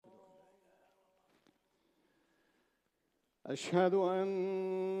أشهد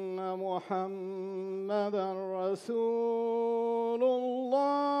أن محمدا رسول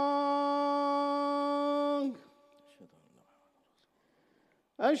الله.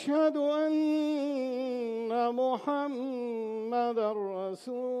 أشهد أن محمدا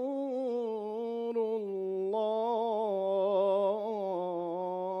رسول الله.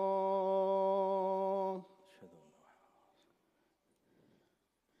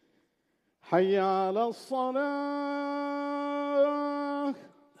 حي على الصلاة.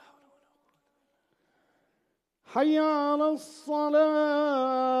 حي على الصلاة.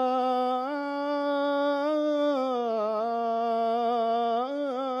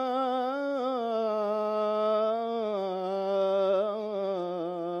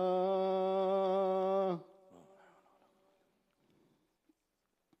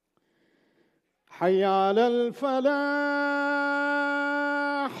 حي على الفلاح.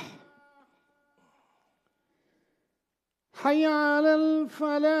 حي على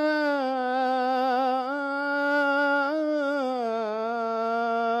الفلاح.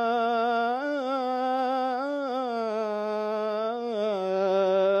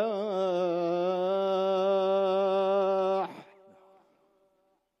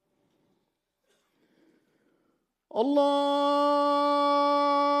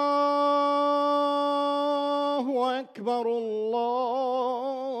 الله أكبر.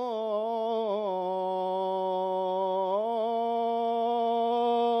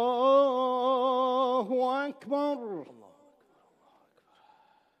 الله أكبر.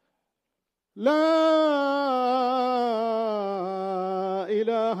 لا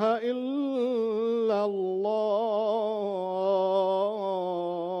إله إلا الله.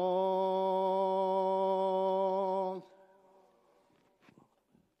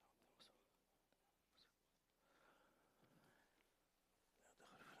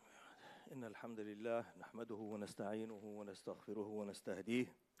 إن الحمد لله نحمده ونستعينه ونستغفره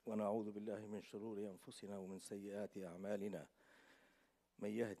ونستهديه ونعوذ بالله من شرور أنفسنا ومن سيئات أعمالنا. من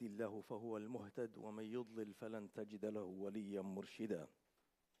يهدي الله فهو المهتد ومن يضلل فلن تجد له وليا مرشدا.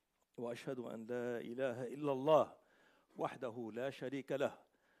 وأشهد أن لا إله إلا الله وحده لا شريك له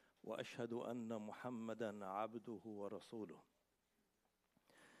وأشهد أن محمدا عبده ورسوله.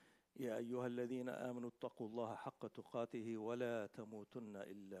 يا أيها الذين آمنوا اتقوا الله حق تقاته ولا تموتن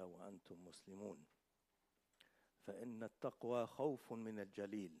إلا وأنتم مسلمون. فإن التقوى خوف من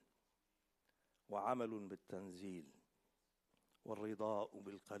الجليل وعمل بالتنزيل والرضاء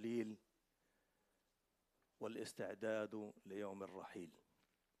بالقليل والاستعداد ليوم الرحيل.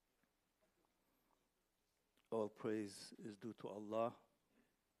 All praise is due to Allah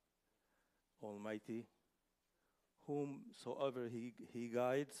Almighty, whomsoever He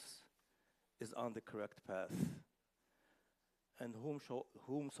guides is on the correct path, and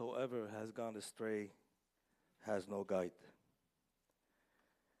whomsoever has gone astray has no guide.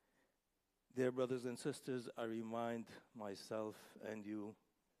 Dear brothers and sisters, I remind myself and you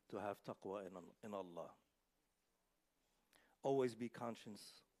to have taqwa in Allah. Always be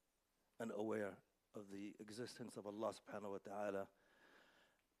conscious and aware of the existence of Allah subhanahu wa ta'ala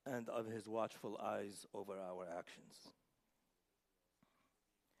and of His watchful eyes over our actions.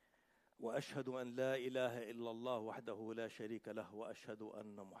 وأشهد أن لا إله إلا الله وحده لا شريك له وأشهد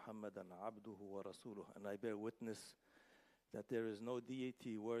أن محمدا عبده ورسوله. And I bear witness that there is no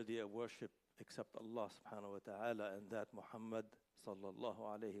deity worthy of worship except Allah subhanahu wa ta'ala, and that Muhammad sallallahu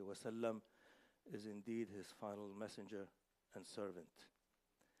alayhi wa sallam is indeed His final messenger and servant.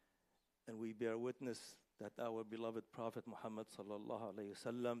 And we bear witness that our beloved Prophet Muhammad sallallahu alayhi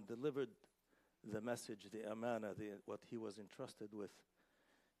wa sallam delivered the message, the amana, what he was entrusted with,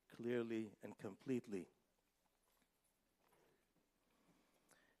 clearly and completely.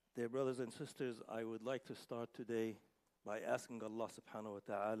 Dear brothers and sisters, I would like to start today by asking Allah subhanahu wa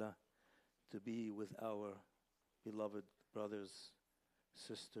ta'ala to be with our beloved brothers,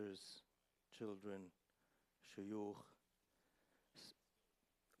 sisters, children, shuyukh,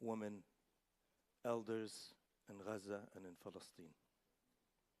 women, elders in Gaza and in Palestine.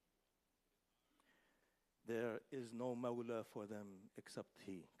 There is no mawla for them except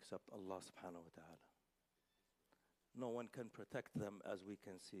He, except Allah subhanahu wa ta'ala. No one can protect them as we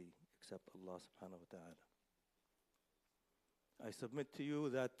can see except Allah subhanahu wa ta'ala. I submit to you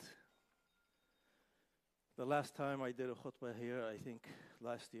that the last time I did a khutbah here, I think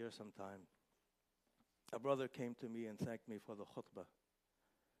last year sometime, a brother came to me and thanked me for the khutbah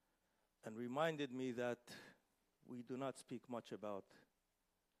and reminded me that we do not speak much about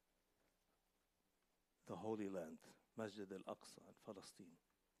the Holy Land, Masjid al-Aqsa in Palestine.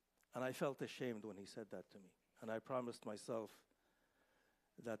 And I felt ashamed when he said that to me. And I promised myself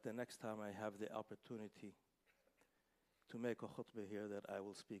that the next time I have the opportunity to make a khutbah here that I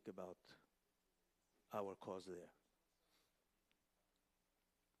will speak about our cause there.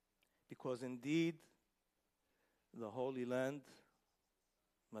 Because indeed, the Holy Land,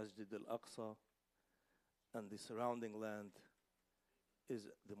 Masjid al-Aqsa, and the surrounding land is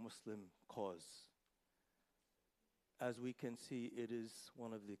the Muslim cause. As we can see, it is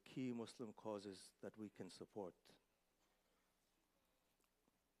one of the key Muslim causes that we can support.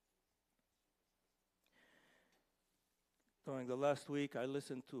 During the last week, I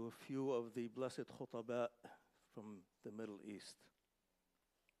listened to a few of the blessed khutaba from the Middle East.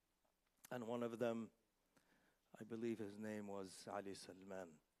 And one of them, I believe his name was Ali Salman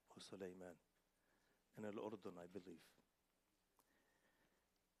or Sulaiman, in Al-Urdun, I believe.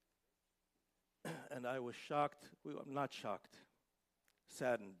 And I was shocked, I'm not shocked,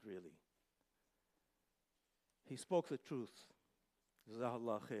 saddened really. He spoke the truth.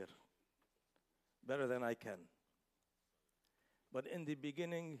 Jazakallah khair. Better than I can. But in the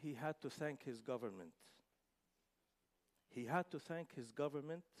beginning, he had to thank his government. He had to thank his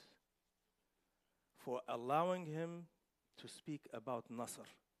government for allowing him to speak about Nasr,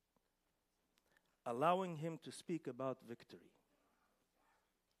 allowing him to speak about victory.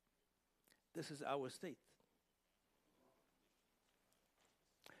 This is our state.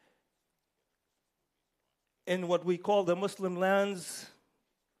 In what we call the Muslim lands,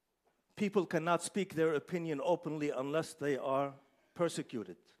 people cannot speak their opinion openly unless they are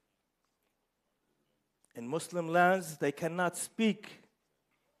persecuted. In Muslim lands, they cannot speak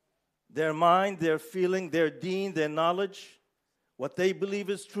their mind, their feeling, their deen, their knowledge, what they believe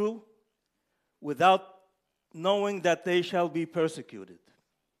is true, without knowing that they shall be persecuted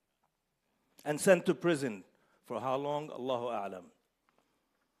and sent to prison. For how long? Allahu A'lam.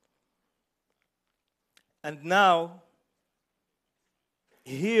 And now,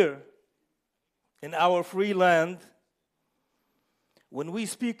 here, in our free land, when we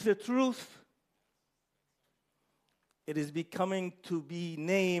speak the truth, it is becoming to be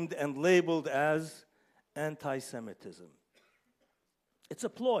named and labeled as anti-Semitism. It's a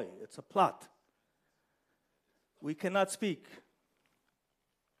ploy, it's a plot. We cannot speak,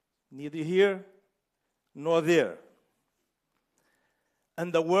 neither here nor there.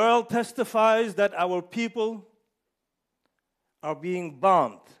 And the world testifies that our people are being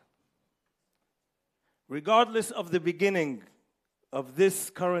bombed. Regardless of the beginning of this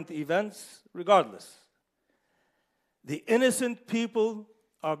current events, regardless, the innocent people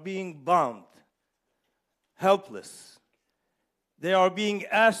are being bombed, helpless. They are being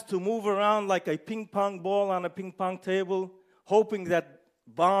asked to move around like a ping pong ball on a ping pong table, hoping that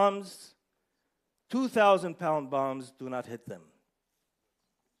bombs, 2,000-pound bombs, do not hit them.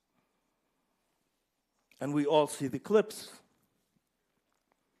 And we all see the clips,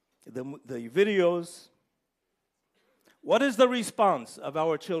 the videos. What is the response of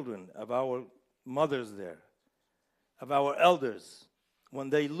our children, of our mothers there, of our elders, when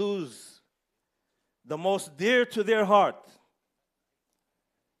they lose the most dear to their heart?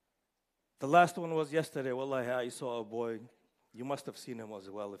 The last one was yesterday. Wallahi, I saw a boy. You must have seen him as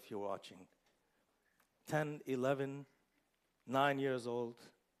well if you're watching. 10, 11, 9 years old.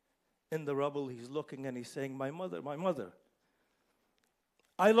 In the rubble, he's looking and he's saying, my mother, my mother.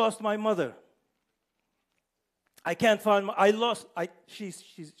 I lost my mother. I can't find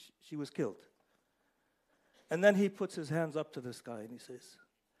she was killed. And then he puts his hands up to the sky and he says,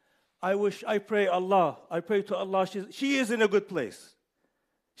 I pray to Allah, she is in a good place.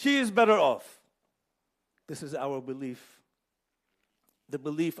 She is better off. This is our belief, the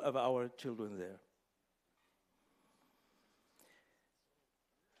belief of our children there.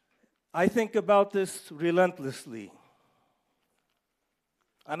 I think about this relentlessly.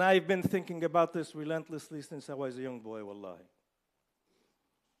 And I've been thinking about this relentlessly since I was a young boy, wallahi.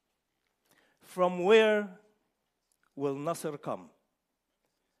 From where will Nasr come?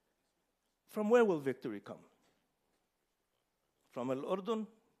 From where will victory come? From Al-Urdun?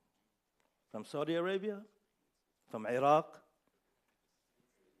 From Saudi Arabia? From Iraq?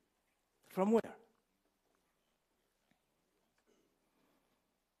 From where?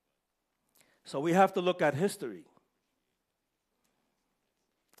 So we have to look at history.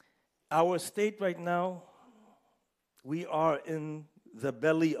 Our state right now, we are in the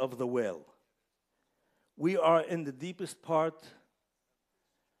belly of the whale. We are in the deepest part,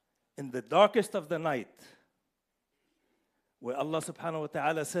 in the darkest of the night, where Allah subhanahu wa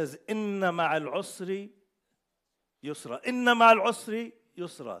ta'ala says, Inna ma'al usri yusra. Inna ma'al usri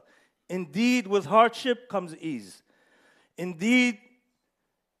yusra. Indeed, with hardship comes ease. Indeed,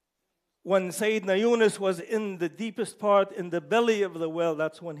 when Sayyidina Yunus was in the deepest part, in the belly of the whale,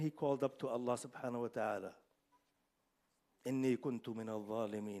 that's when he called up to Allah subhanahu wa ta'ala. إِنِّي كُنْتُ مِنَ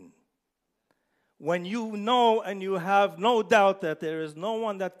الظَّالِمِينَ. When you know and you have no doubt that there is no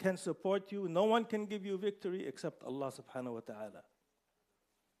one that can support you, no one can give you victory except Allah subhanahu wa ta'ala.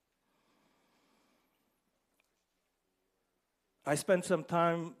 I spent some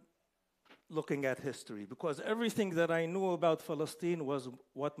time looking at history because everything that I knew about Palestine was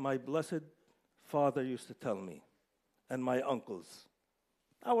what my blessed father used to tell me, and my uncles,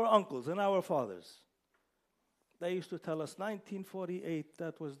 our uncles and our fathers. They used to tell us 1948,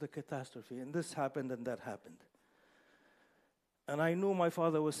 that was the catastrophe, and this happened and that happened. And I knew my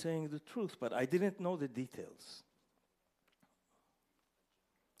father was saying the truth, but I didn't know the details.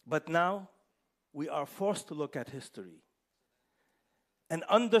 But now we are forced to look at history and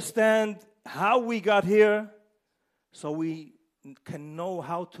understand how we got here so we can know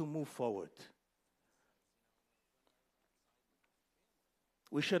how to move forward.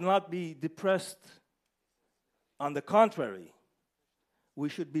 We should not be depressed. On the contrary, we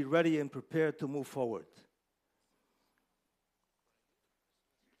should be ready and prepared to move forward.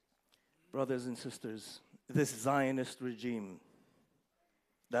 Brothers and sisters, this Zionist regime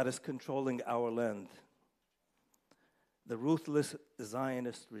that is controlling our land, the ruthless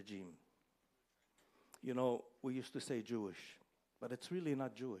Zionist regime. You know, we used to say Jewish, but it's really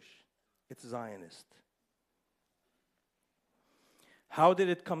not Jewish. It's Zionist. How did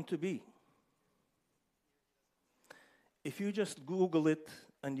it come to be? If you just Google it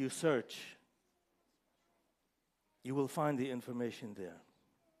and you search, you will find the information there.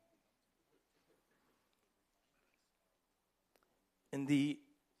 In the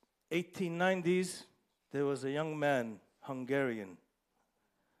 1890s, there was a young man, Hungarian,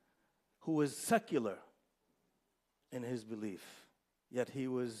 who was secular in his belief, yet he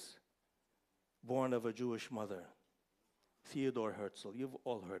was born of a Jewish mother, Theodor Herzl. You've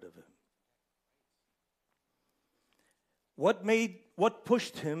all heard of him. What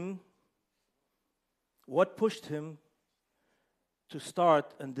pushed him to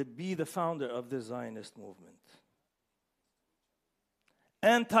start and to be the founder of the Zionist movement?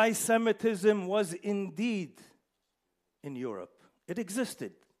 Anti-Semitism was indeed in Europe. It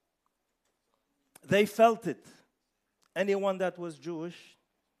existed. They felt it. Anyone that was Jewish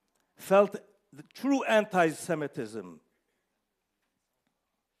felt the true anti-Semitism.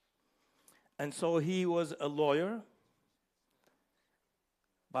 And so he was a lawyer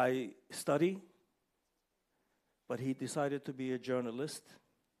by study, but he decided to be a journalist.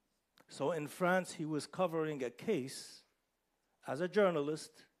 So in France, he was covering a case as a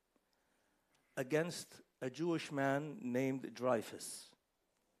journalist against a Jewish man named Dreyfus.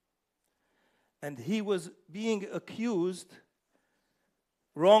 And he was being accused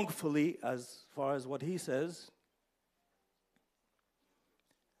wrongfully, as far as what he says,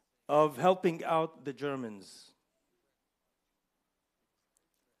 of helping out the Germans.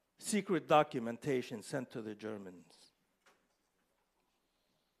 Secret documentation sent to the Germans.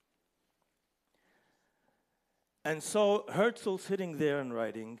 And so Herzl, sitting there and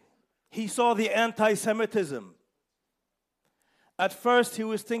writing, he saw the anti-Semitism. At first, he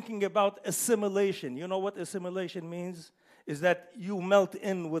was thinking about assimilation. You know what assimilation means? Is that you melt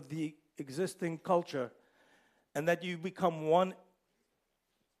in with the existing culture and that you become one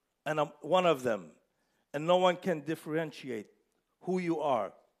and one of them, and no one can differentiate who you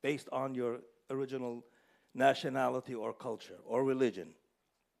are based on your original nationality or culture or religion.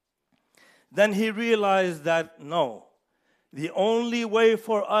 Then he realized that no, the only way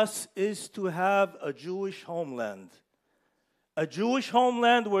for us is to have a Jewish homeland. A Jewish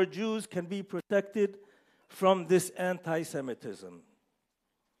homeland where Jews can be protected from this anti-Semitism.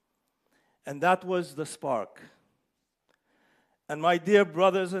 And that was the spark. And my dear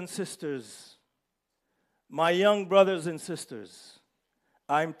brothers and sisters, my young brothers and sisters,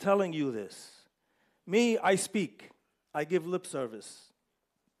 I'm telling you this. Me, I speak. I give lip service.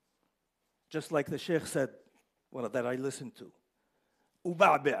 Just like the Sheikh said, well, that I listened to.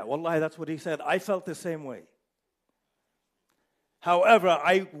 Uba'bi', wallahi, that's what he said. I felt the same way. However,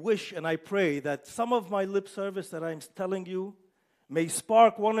 I wish and I pray that some of my lip service that I'm telling you may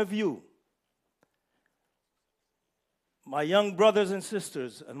spark one of you, my young brothers and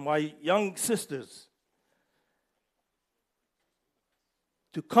sisters and my young sisters,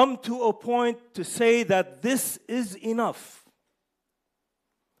 to come to a point to say that this is enough.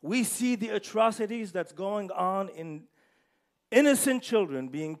 We see the atrocities that's going on in innocent children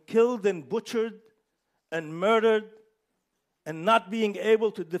being killed and butchered and murdered and not being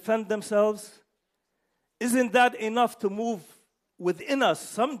able to defend themselves. Isn't that enough to move within us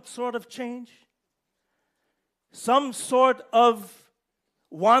some sort of change? Some sort of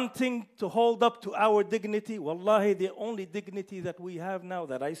wanting to hold up to our dignity. Wallahi, the only dignity that we have now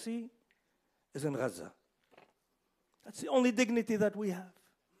that I see is in Gaza. That's the only dignity that we have.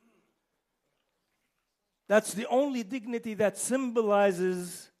 That's the only dignity that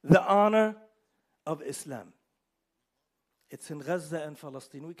symbolizes the honor of Islam. It's in Gaza and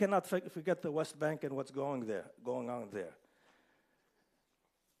Palestine. We cannot forget the West Bank and what's going on there.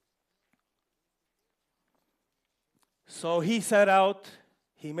 So he set out,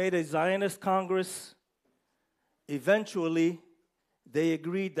 he made a Zionist Congress. Eventually, they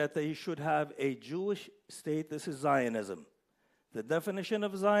agreed that they should have a Jewish state. This is Zionism. The definition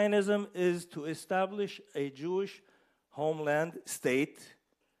of Zionism is to establish a Jewish homeland state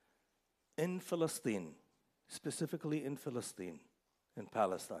in Palestine, specifically in Palestine, in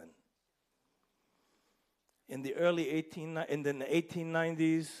Palestine. In the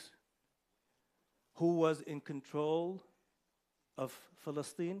 1890s, who was in control of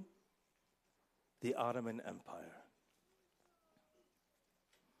Palestine? The Ottoman Empire.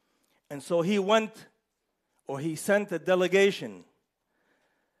 And so he sent a delegation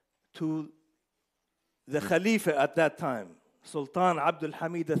to the Khalifa at that time, Sultan Abdul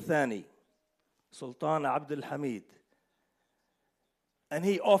Hamid al-Thani, Sultan Abdul Hamid. And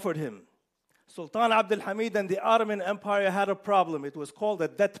he offered him. Sultan Abdul Hamid and the Ottoman Empire had a problem. It was called a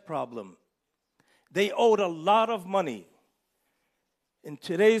debt problem. They owed a lot of money. In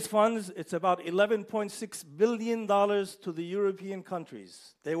today's funds, it's about $11.6 billion to the European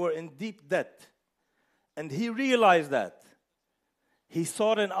countries. They were in deep debt. And he realized that. He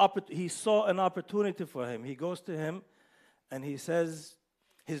saw an opportunity for him. He goes to him and he says,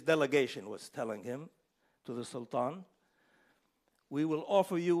 his delegation was telling him, to the Sultan, we will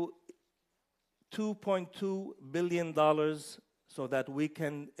offer you $2.2 billion so that we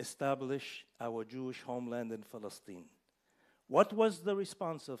can establish our Jewish homeland in Palestine. What was the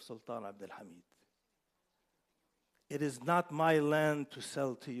response of Sultan Abdul Hamid? It is not my land to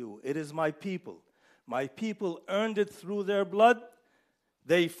sell to you. It is my people. My people earned it through their blood.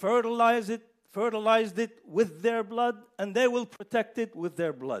 They fertilized it with their blood, and they will protect it with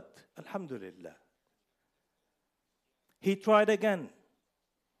their blood. Alhamdulillah. He tried again,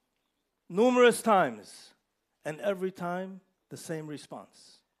 numerous times, and every time the same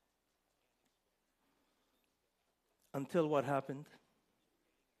response. Until what happened?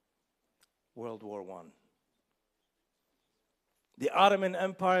 World War I. The Ottoman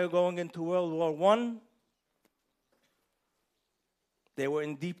Empire going into World War I, they were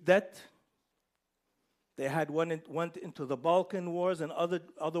in deep debt. They had went into the Balkan Wars and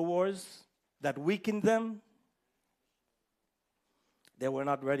other wars that weakened them. They were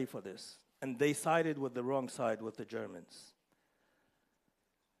not ready for this. And they sided with the wrong side, with the Germans.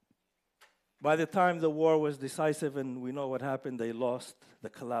 By the time the war was decisive, and we know what happened, they lost, the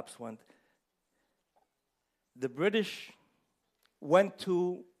collapse went. The British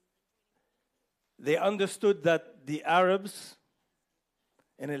they understood that the Arabs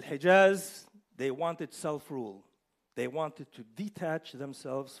in Al-Hijaz, they wanted self-rule. They wanted to detach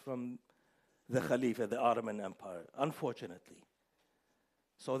themselves from the Khalifa, the Ottoman Empire, unfortunately.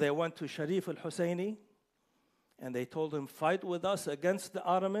 So they went to Sharif al-Husseini, and they told him, fight with us against the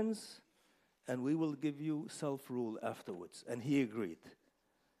Ottomans, and we will give you self-rule afterwards. And he agreed.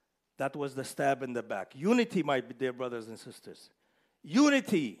 That was the stab in the back. Unity, my dear brothers and sisters.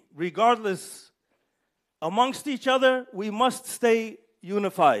 Unity, regardless, amongst each other, we must stay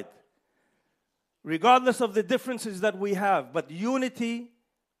unified. Regardless of the differences that we have, but unity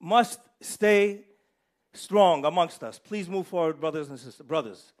must stay strong amongst us. Please move forward, brothers and sisters.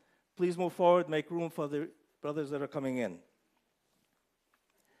 Brothers, please move forward, make room for the brothers that are coming in.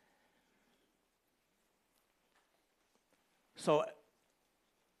 So,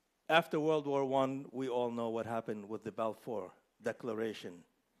 after World War I, we all know what happened with the Balfour Declaration.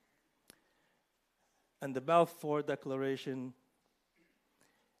 And the Balfour Declaration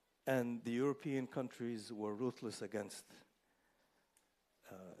and the European countries were ruthless against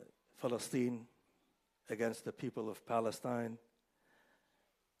Palestine, against the people of Palestine,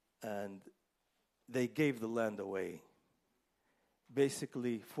 and they gave the land away,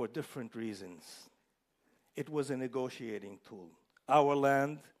 basically for different reasons. It was a negotiating tool. Our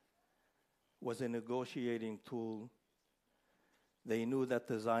land was a negotiating tool. They knew that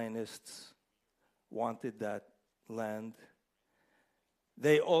the Zionists wanted that land.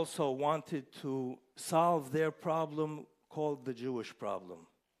 They also wanted to solve their problem called the Jewish problem.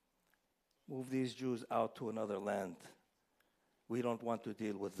 Move these Jews out to another land. We don't want to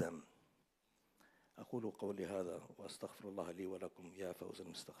deal with them. أقول قولي هذا وأستغفر الله لي ولكم يا فوز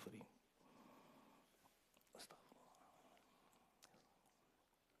المستغفرين.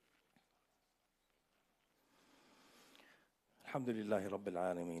 Alhamdulillahi Rabbil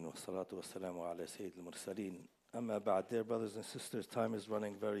Alameen wa salatu wa salamu ala Sayyid al-Mursaleen. Amma ba'd, dear brothers and sisters, time is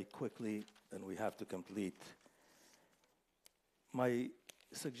running very quickly and we have to complete. My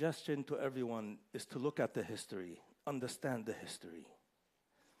suggestion to everyone is to look at the history, understand the history.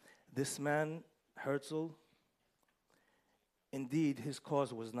 This man, Herzl, indeed his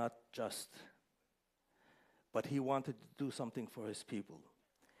cause was not just, but he wanted to do something for his people.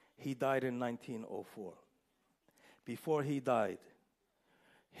 He died in 1904. Before he died,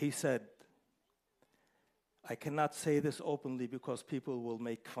 he said, I cannot say this openly because people will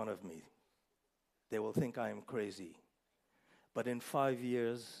make fun of me. They will think I am crazy. But in 5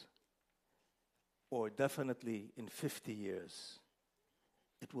 years, or definitely in 50 years,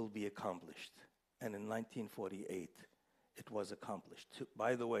 it will be accomplished. And in 1948, it was accomplished.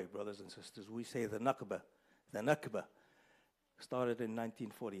 By the way, brothers and sisters, we say the Nakba started in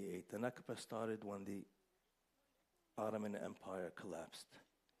 1948. The Nakba started when the Ottoman Empire collapsed.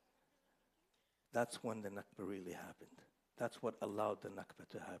 That's when the Nakba really happened. That's what allowed the Nakba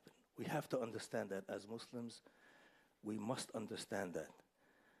to happen. We have to understand that as Muslims. We must understand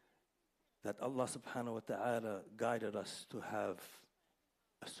that Allah subhanahu wa ta'ala guided us to have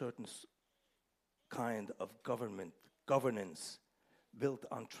a certain kind of governance built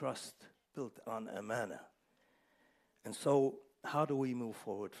on trust, built on amana. And so how do we move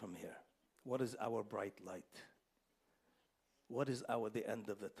forward from here? What is our bright light? What is the end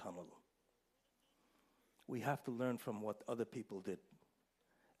of the tunnel? We have to learn from what other people did.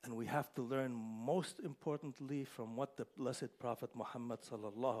 And we have to learn most importantly from what the blessed Prophet Muhammad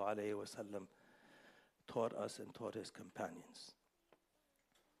sallallahu alayhi wa sallam taught us and taught his companions.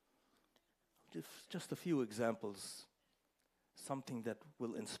 Just a few examples, something that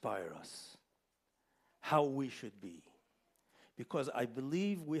will inspire us, how we should be. Because I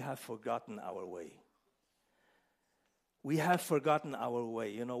believe we have forgotten our way. We have forgotten our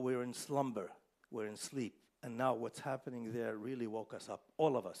way. You know, we're in slumber, we're in sleep. And now what's happening there really woke us up,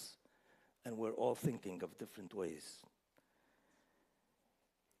 all of us. And we're all thinking of different ways.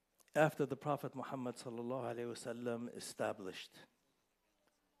 After the Prophet Muhammad sallallahu alayhi wa sallam established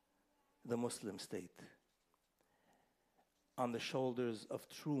the Muslim state on the shoulders of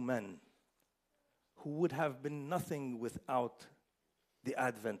true men who would have been nothing without the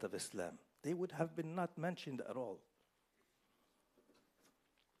advent of Islam. They would have been not mentioned at all.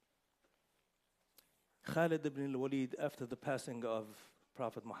 Khalid ibn al-Walid, after the passing of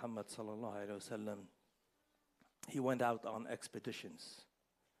Prophet Muhammad sallallahu alaihi wasallam, he went out on expeditions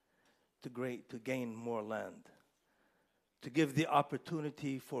to gain more land, to give the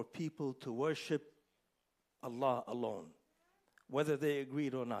opportunity for people to worship Allah alone, whether they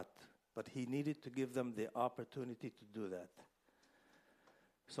agreed or not. But he needed to give them the opportunity to do that.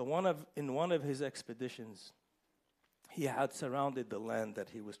 So in one of his expeditions, he had surrounded the land that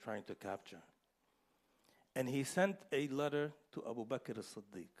he was trying to capture. And he sent a letter to Abu Bakr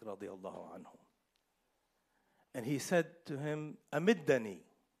as-Siddiq radiyallahu anhu. And he said to him, Amiddani,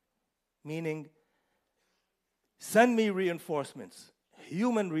 meaning, send me reinforcements,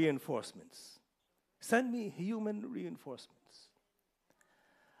 human reinforcements. Send me human reinforcements.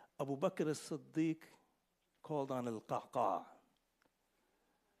 Abu Bakr as-Siddiq called on al-Qa'qa'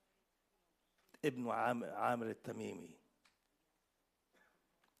 ibn Amr al-Tamimi.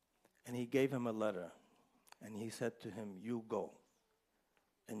 And he gave him a letter. And he said to him, you go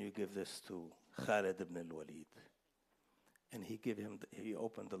and you give this to Khalid ibn al-Walid. And he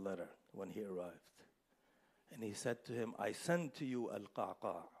opened the letter when he arrived. And he said to him, I send to you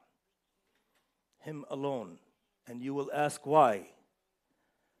al-Qa'qa', him alone, and you will ask why.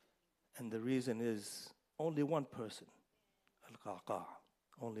 And the reason is only one person, al-Qa'qa',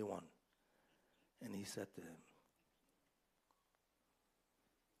 only one. And he said to him,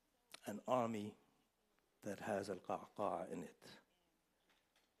 an army that has al-Qa'qa' in it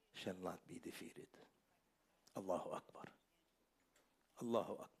shall not be defeated. Allahu Akbar.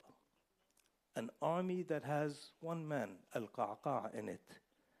 Allahu Akbar. An army that has one man, al-Qa'qa' in it,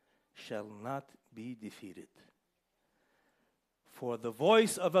 shall not be defeated. For the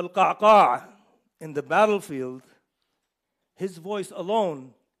voice of al-Qa'qa' in the battlefield, his voice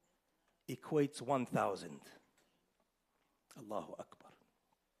alone equates 1,000. Allahu Akbar.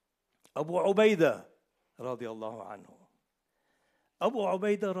 Abu Ubaidah radiyallahu anhu. Abu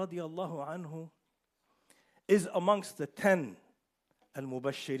Ubaidah radiyallahu anhu is amongst the 10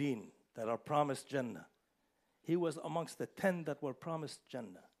 al-Mubashirin that are promised Jannah. He was amongst the 10 that were promised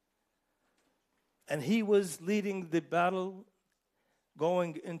Jannah. And he was leading the battle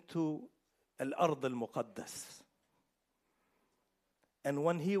going into al-Ard al-Muqaddas. And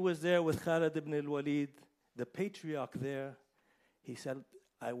when he was there with Khalid ibn al-Walid, the patriarch there He said,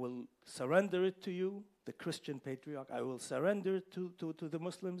 I will surrender it to you, the Christian patriarch. I will surrender it to the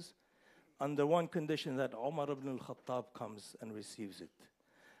Muslims under one condition, that Umar ibn al-Khattab comes and receives it.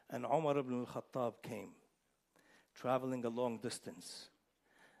 And Umar ibn al-Khattab came, traveling a long distance.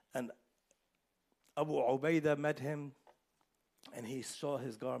 And Abu Ubaidah met him, and he saw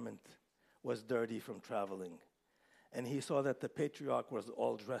his garment was dirty from traveling. And he saw that the patriarch was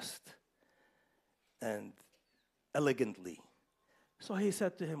all dressed and elegantly. So he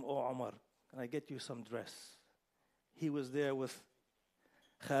said to him, "Oh Umar, can I get you some dress?" He was there with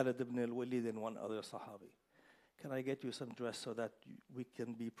Khalid ibn al-Walid and one other Sahabi. "Can I get you some dress so that we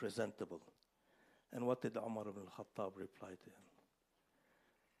can be presentable?" And what did Umar ibn al-Khattab reply to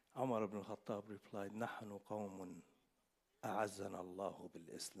him? Umar ibn al-Khattab replied, "Nahnu qawmun a'azzana Allahu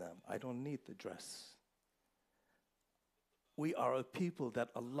bil-Islam." I don't need the dress. We are a people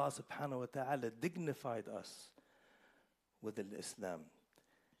that Allah subhanahu wa ta'ala dignified us with Islam.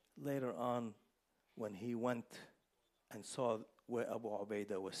 Later on, when he went and saw where Abu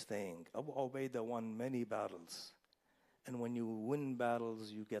Ubaidah was staying, Abu Ubaidah won many battles. And when you win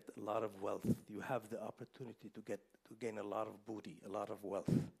battles, you get a lot of wealth. You have the opportunity to gain a lot of booty, a lot of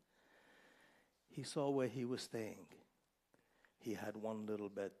wealth. He saw where he was staying. He had one little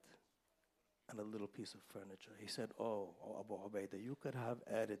bed and a little piece of furniture. He said, "Oh, Abu Ubaidah, you could have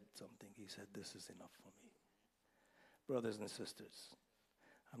added something." He said, "This is enough for me." Brothers and sisters,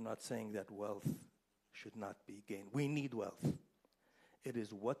 I'm not saying that wealth should not be gained. We need wealth. It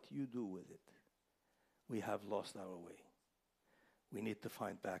is what you do with it. We have lost our way. We need to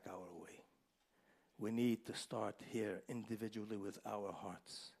find back our way. We need to start here individually with our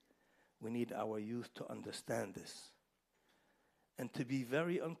hearts. We need our youth to understand this and to be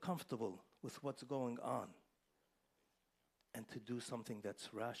very uncomfortable with what's going on and to do something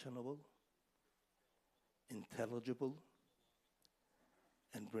that's rational, intelligible,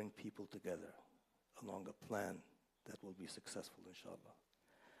 and bring people together along a plan that will be successful, inshallah.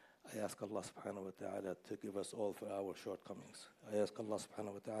 I ask Allah subhanahu wa ta'ala to give us all for our shortcomings. I ask Allah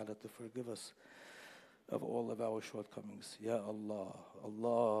subhanahu wa ta'ala to forgive us of all of our shortcomings. Ya Allah,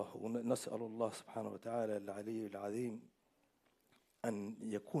 نسأل الله سبحانه وتعالى العلي العظيم أن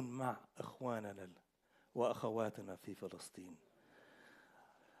يكون مع إخواننا وأخواتنا في فلسطين.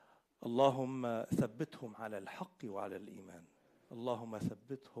 اللهم ثبتهم على الحق وعلى الإيمان. اللهم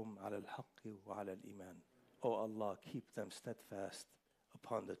ثبتهم على الحق وعلى الإيمان. Oh Allah, keep them steadfast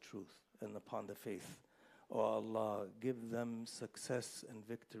upon the truth and upon the faith. Oh Allah, give them success and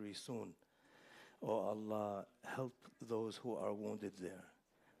victory soon. Oh Allah, help those who are wounded there.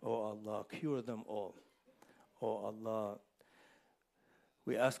 Oh Allah, cure them all. Oh Allah,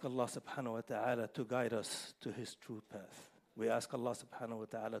 we ask Allah subhanahu wa ta'ala to guide us to His true path. We ask Allah subhanahu wa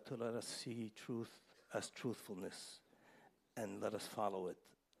ta'ala to let us see truth as truthfulness and let us follow it,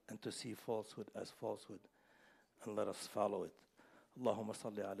 and to see falsehood as falsehood and let us follow it. اللهم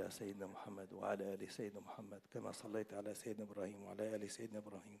صل على سيدنا محمد وعلى آل سيدنا محمد كما صليت على سيدنا إبراهيم وعلى آل سيدنا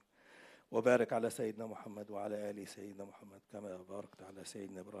إبراهيم وبارك على سيدنا محمد وعلى آل سيدنا محمد كما باركت على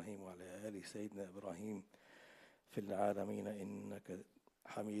سيدنا إبراهيم وعلى آل سيدنا إبراهيم في العالمين إنك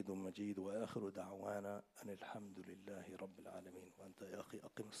حميد مجيد. وآخر دعوانا أن الحمد لله رب العالمين. وأنت يا أخي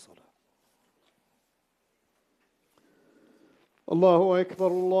أقم الصلاة. الله أكبر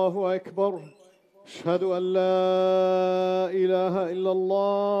الله أكبر. أشهد أن لا إله إلا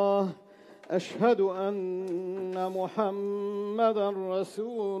الله. أشهد أن محمدا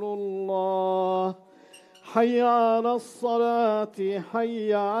رسول الله. حي على الصلاة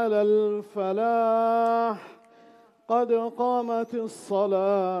حي على الفلاح. قد قامت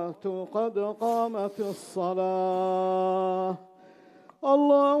الصلاة قد قامت الصلاة.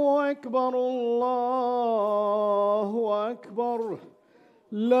 الله أكبر الله أكبر.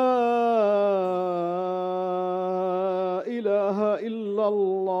 لا إله إلا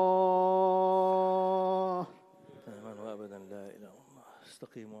الله. دائما وأبدا لا إله إلا الله.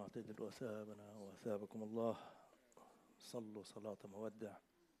 استقيموا واعتدلوا وثابنا وثابكم الله. صلوا صلاة مودع.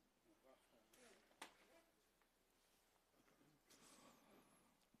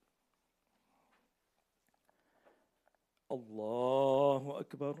 الله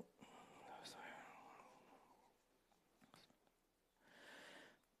أكبر.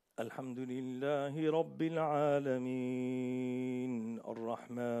 الحمد لله رب العالمين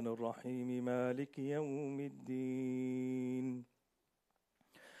الرحمن الرحيم مالك يوم الدين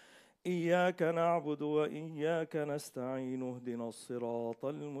إياك نعبد وإياك نستعين اهدنا الصراط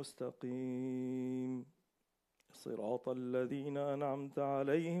المستقيم صراط الذين أنعمت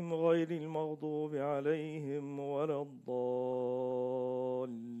عليهم غير المغضوب عليهم ولا الضالين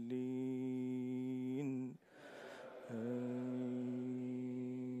آمين.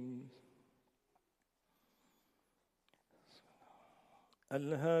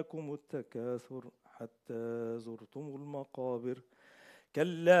 ألهاكم التكاثر حتى زرتم المقابر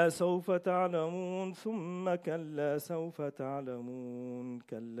كلا سوف تعلمون ثم كلا سوف تعلمون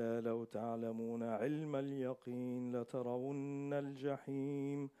كلا لو تعلمون علم اليقين لترون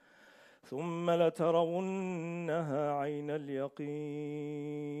الجحيم ثم لترونها عين اليقين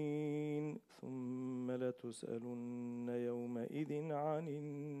ثم لتسألن يومئذ عن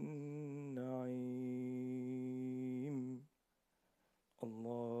النعيم.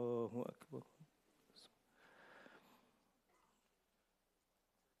 الله أكبر.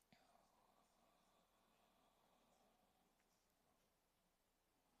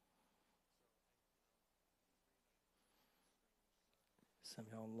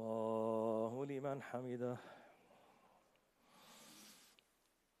 سمع الله لمن حمده.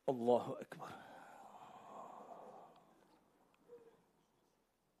 الله أكبر.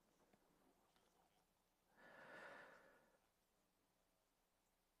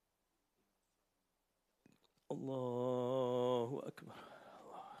 الله أكبر.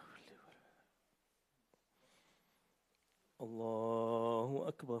 الله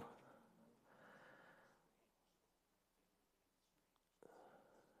أكبر.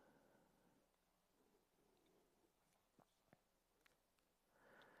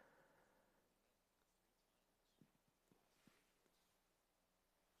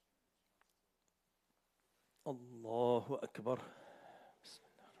 الله أكبر. بسم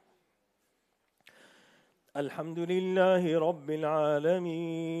الله. الحمد لله رب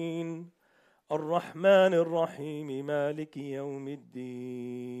العالمين الرحمن الرحيم مالك يوم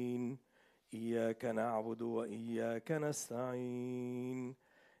الدين إياك نعبد وإياك نستعين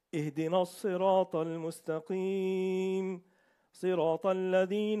اهدنا الصراط المستقيم صراط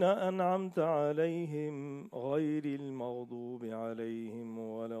الذين أنعمت عليهم غير المغضوب عليهم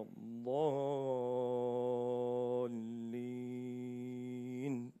ولا الضالين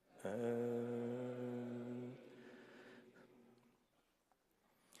آمين.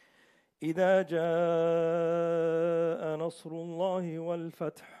 إذا جاء نصر الله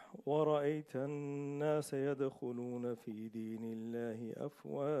والفتح ورأيت الناس يدخلون في دين الله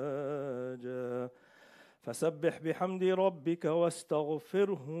أفواجا فسبح بحمد ربك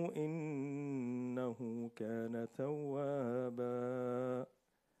واستغفره إنه كان توابا.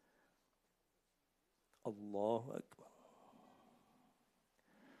 الله أكبر.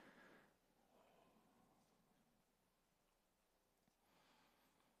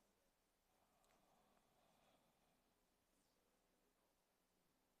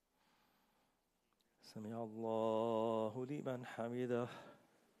 سمع الله لمن حمده.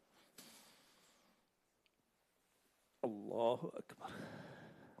 الله أكبر.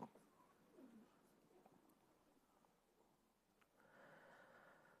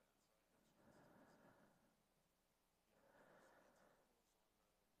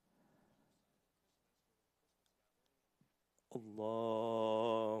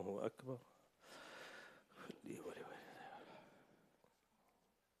 الله أكبر.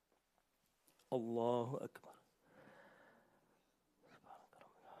 الله أكبر.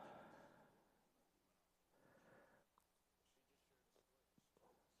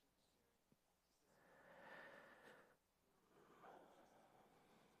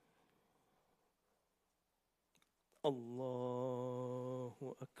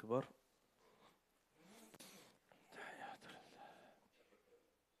 الله أكبر.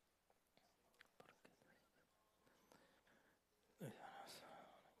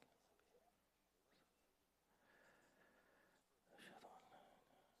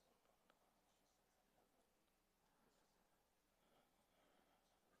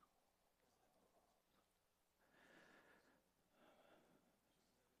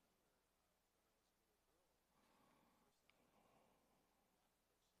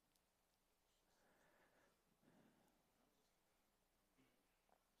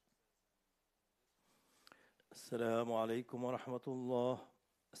 السلام عليكم ورحمة الله.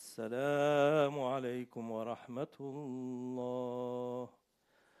 السلام عليكم ورحمة الله.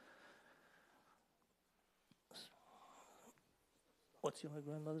 What's your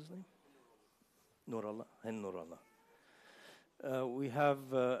grandmother's name? Nurallah. And Nurallah. We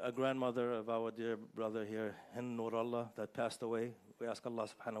have a grandmother of our dear brother here, Hind Nurallah, that passed away. We ask Allah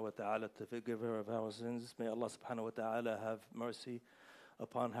subhanahu wa ta'ala to forgive her of our sins. May Allah subhanahu wa ta'ala have mercy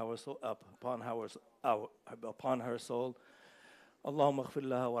upon her soul. اللهم اغفر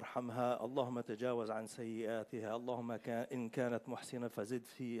لها وارحمها اللهم تجاوز عن سيئاتها اللهم إن كانت محسنة فزد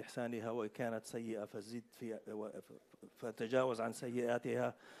في إحسانها وإن كانت سيئة فتجاوز عن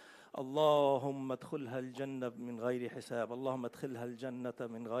سيئاتها اللهم ادخلها الجنة من غير حساب اللهم ادخلها الجنة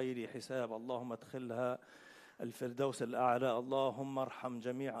من غير حساب اللهم ادخلها الفردوس الأعلى. اللهم ارحم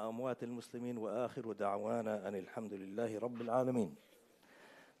جميع أموات المسلمين، وآخر دعوانا أن الحمد لله رب العالمين.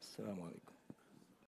 السلام عليكم.